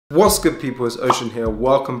What's good people, it's Ocean here.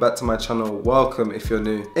 Welcome back to my channel. Welcome if you're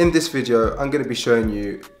new. In this video, I'm going to be showing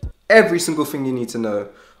you every single thing you need to know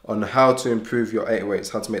on how to improve your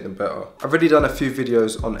 808s, how to make them better. I've already done a few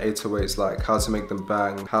videos on 808s, like how to make them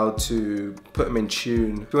bang, how to put them in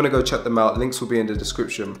tune. If you want to go check them out, links will be in the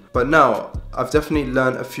description. But now, I've definitely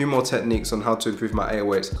learned a few more techniques on how to improve my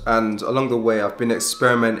 808s. And along the way, I've been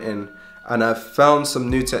experimenting and I've found some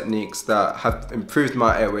new techniques that have improved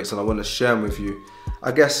my 808s and I want to share them with you.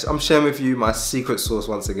 I guess I'm sharing with you my secret sauce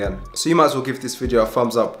once again. So you might as well give this video a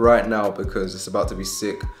thumbs up right now because it's about to be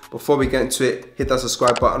sick. Before we get into it, hit that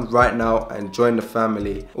subscribe button right now and join the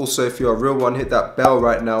family. Also, if you're a real one, hit that bell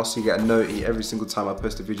right now so you get a noti every single time I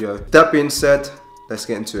post a video. That being said, let's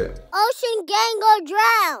get into it. Ocean gang go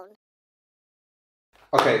drown.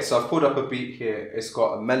 Okay, so I've pulled up a beat here. It's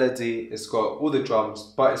got a melody, it's got all the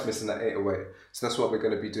drums, but it's missing the 808. So that's what we're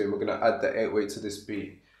going to be doing. We're going to add the 808 to this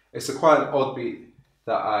beat. It's quite an odd beat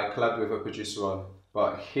that I collabed with a producer on,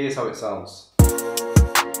 but here's how it sounds.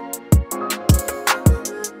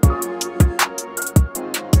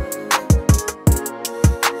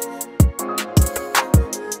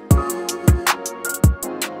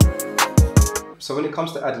 So when it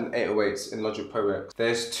comes to adding 808s in Logic Pro X,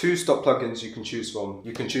 there's two stock plugins you can choose from.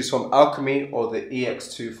 You can choose from Alchemy or the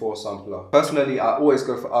EX24 sampler. Personally, I always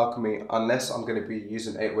go for Alchemy unless I'm going to be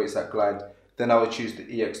using 808s that glide. Then I would choose the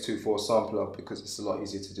EX24 sampler because it's a lot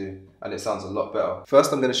easier to do and it sounds a lot better.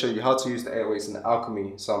 First, I'm going to show you how to use the 808s in the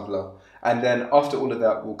Alchemy sampler, and then after all of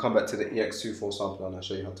that, we'll come back to the EX24 sampler and I'll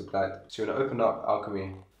show you how to glide. So you're going to open up Alchemy,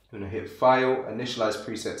 you're going to hit File, Initialize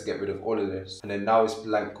Preset to get rid of all of this, and then now it's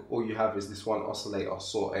blank. All you have is this one oscillator,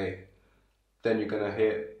 Saw A. Then you're going to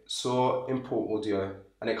hit Saw, Import Audio,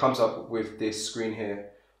 and it comes up with this screen here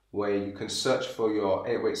where you can search for your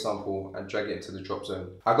 808 sample and drag it into the drop zone.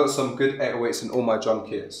 I got some good 808s in all my drum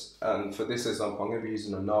kits, and for this example I'm going to be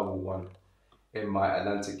using a Narwhal one in my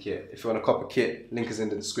Atlantic kit. If you want to cop a kit, link is in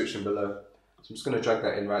the description below. So I'm just going to drag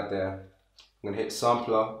that in right there. I'm going to hit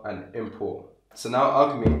Sampler and Import. So now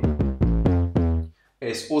Alchemy,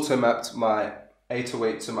 it's auto mapped my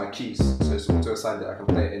 808 to my keys, so it's auto assigned it. I can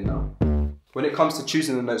play it in now. When it comes to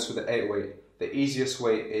choosing the notes for the 808, the easiest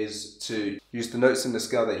way is to use the notes in the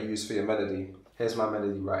scale that you use for your melody. Here's my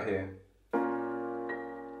melody right here.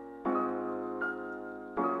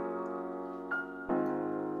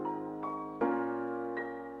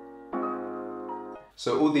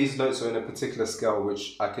 So all these notes are in a particular scale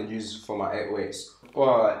which I can use for my 808s.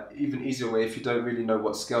 Or even easier way, if you don't really know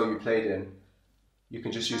what scale you played in, you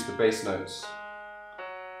can just use the bass notes.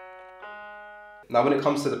 Now when it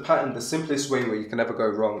comes to the pattern, the simplest way where you can never go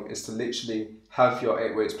wrong is to literally have your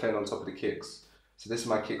 808s playing on top of the kicks. So this is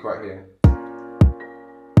my kick right here.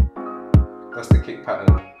 That's the kick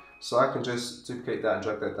pattern. So I can just duplicate that and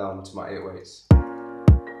drag that down to my 808s.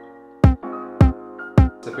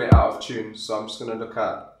 It's a bit out of tune, so I'm just going to look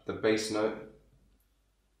at the bass note.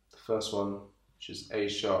 The first one, which is A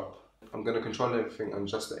sharp. I'm going to control everything on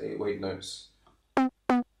just the 808 notes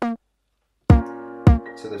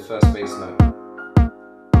to the first bass note.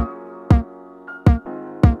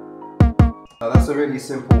 Now that's a really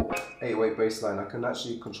simple 808 bass line. I can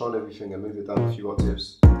actually control everything and move it down a few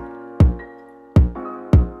octaves and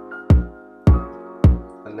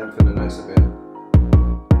lengthen the notes a bit.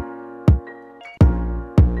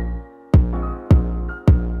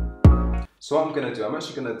 So what I'm going to do, I'm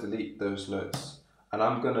actually going to delete those notes and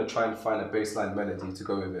I'm going to try and find a bassline melody to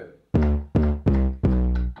go with it.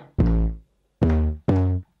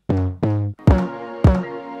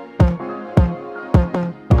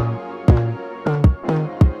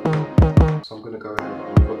 So I'm going to go ahead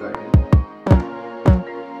and put that in.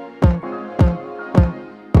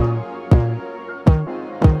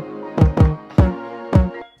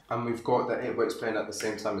 And we've got the 808s playing at the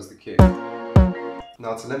same time as the kick.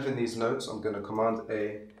 Now to lengthen these notes, I'm going to command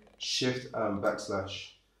A, shift and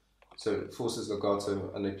backslash. So it forces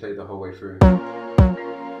legato and they play the whole way through.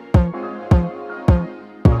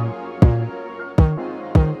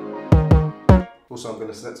 Also I'm going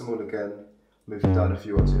to select them all again, move it down a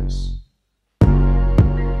few octaves.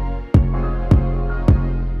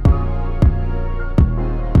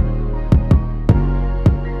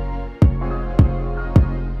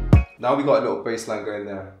 Now we got a little bass line going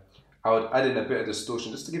there. I would add in a bit of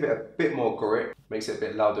distortion just to give it a bit more grit, makes it a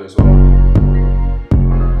bit louder as well.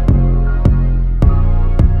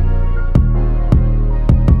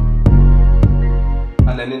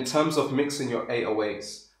 And then in terms of mixing your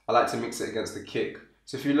 808s, I like to mix it against the kick.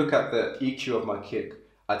 So if you look at the EQ of my kick,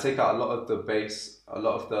 I take out a lot of the bass, a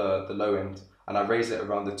lot of the low end, and I raise it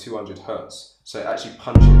around the 200 Hertz. So it actually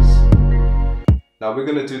punches. Now we're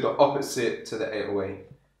going to do the opposite to the 808.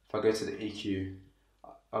 If I go to the EQ,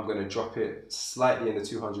 I'm going to drop it slightly in the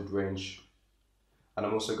 200 range, and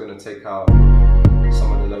I'm also going to take out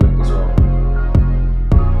some of the low end as well.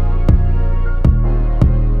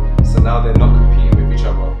 So now they're not competing with each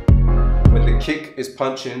other. When the kick is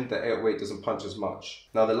punching, the 808 doesn't punch as much.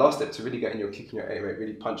 Now the last step to really getting your kick and your 808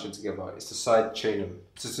 really punching together is to side chain them.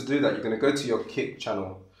 So to do that, you're going to go to your kick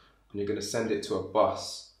channel and you're going to send it to a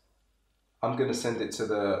bus. I'm going to send it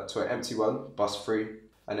to an empty one, bus 3.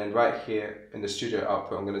 And then right here in the studio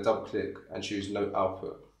output, I'm going to double click and choose no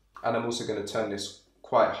output. And I'm also going to turn this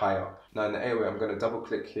quite high up. Now in the 808, I'm going to double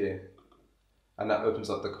click here and that opens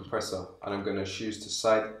up the compressor. And I'm going to choose to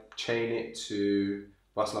side chain it to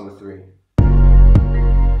bus number 3.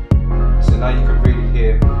 So now you can really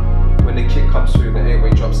hear when the kick comes through, the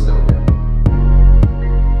 808 drops a little bit.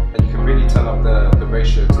 And you can really turn up the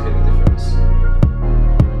ratio to hear the difference.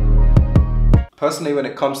 Personally, when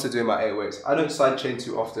it comes to doing my 808s, I don't side chain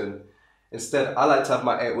too often. Instead, I like to have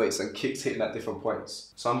my 808s and kicks hitting at different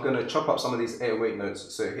points. So I'm going to chop up some of these 808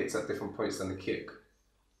 notes so it hits at different points than the kick.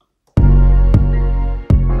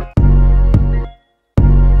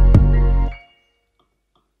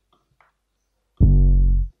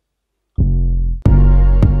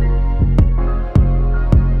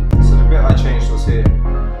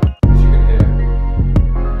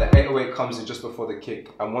 Comes in just before the kick,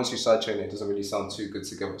 and once you sidechain it, it doesn't really sound too good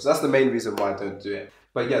together. So that's the main reason why I don't do it.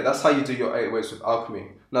 But yeah, that's how you do your 808s with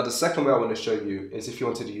Alchemy. Now the second way I want to show you is if you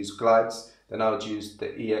wanted to use glides, then I would use the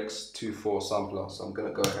EX24 sampler. So I'm going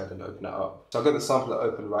to go ahead and open it up. So I've got the sampler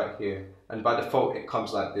open right here, and by default it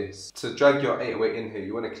comes like this. To drag your 808 in here,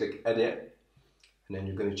 you want to click edit, and then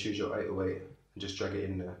you're going to choose your 808 and just drag it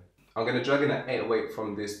in there. I'm going to drag in an 808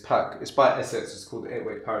 from this pack. It's by Essex, it's called the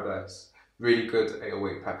 808 Paradise. Really good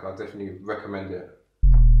 808 pack, I'll definitely recommend it.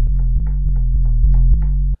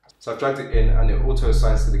 So I've dragged it in and it auto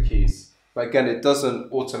assigns to the keys. But again, it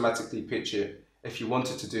doesn't automatically pitch it. If you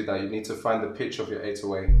wanted to do that, you need to find the pitch of your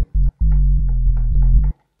 808.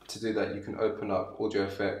 To do that, you can open up Audio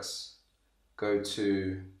Effects, go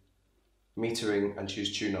to Metering and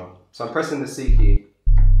choose Tuner. So I'm pressing the C key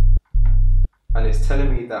and it's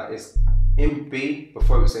telling me that it's in B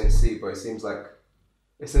before it was saying C, but it seems like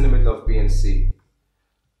it's in the middle of B and C.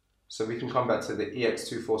 So we can come back to the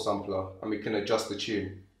EX24 sampler and we can adjust the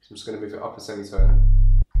tune. So I'm just going to move it up a semitone.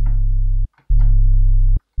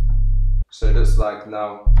 So it looks like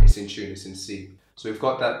now it's in tune, it's in C. So we've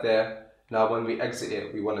got that there. Now when we exit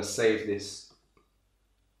it, we want to save this.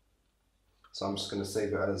 So I'm just going to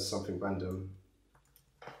save it as something random.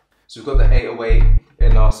 So we've got the 808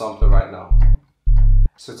 in our sampler right now.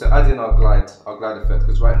 So to add in our glide effect,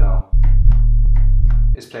 because right now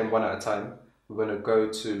it's playing one at a time. We're going to go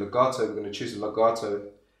to legato, we're going to choose the legato,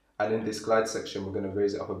 and in this glide section we're going to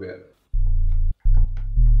raise it up a bit.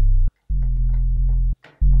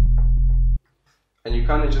 And you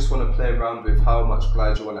kind of just want to play around with how much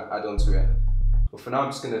glide you want to add onto it. But for now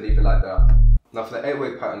I'm just going to leave it like that. Now for the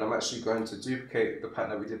 808 pattern, I'm actually going to duplicate the pattern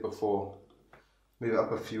that we did before, move it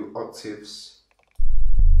up a few octaves.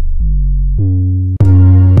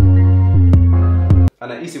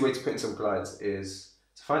 And an easy way to put in some glides is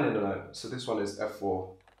to find a note. So this one is F4,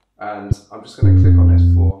 and I'm just going to click on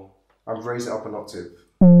S4 and raise it up an octave.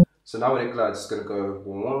 So now when it glides, it's going to go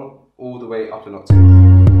all the way up an octave.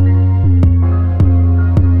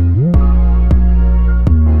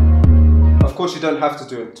 Of course, you don't have to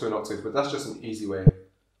do it to an octave, but that's just an easy way.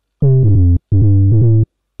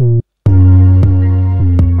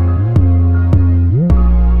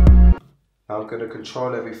 Now I'm going to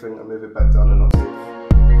control everything and move it back down an octave.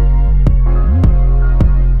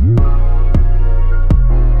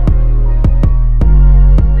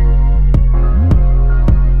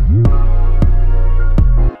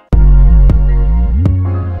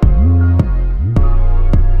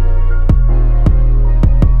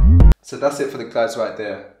 So that's it for the glides right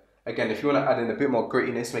there. Again, if you want to add in a bit more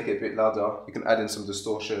grittiness, make it a bit louder, you can add in some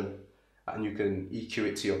distortion and you can EQ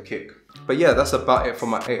it to your kick. But yeah, that's about it for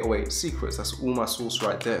my 808 secrets. That's all my sauce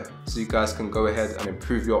right there. So you guys can go ahead and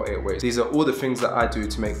improve your 808s. These are all the things that I do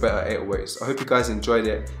to make better 808s. I hope you guys enjoyed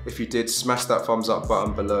it. If you did, smash that thumbs up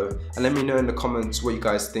button below and let me know in the comments what you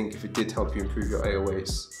guys think if it did help you improve your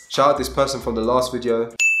 808s. Shout out this person from the last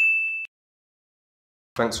video.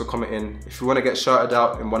 Thanks for commenting. If you want to get shouted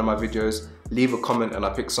out in one of my videos, leave a comment and I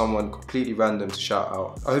pick someone completely random to shout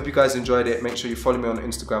out. I hope you guys enjoyed it. Make sure you follow me on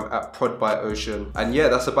Instagram at ProdByOcean. And yeah,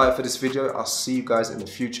 that's about it for this video. I'll see you guys in the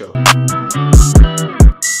future.